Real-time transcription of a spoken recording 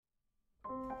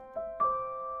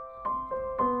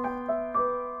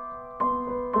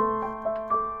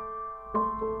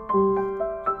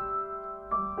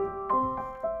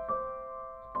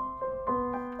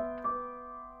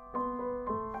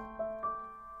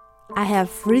I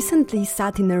have recently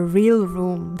sat in a real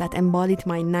room that embodied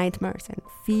my nightmares and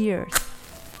fears,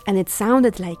 and it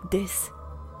sounded like this.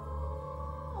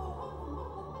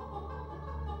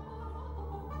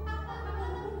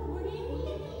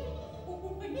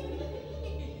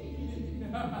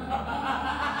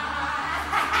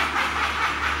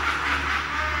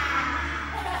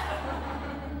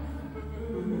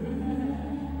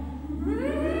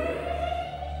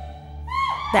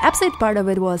 The absurd part of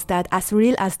it was that as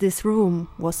real as this room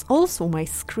was also my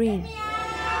screen.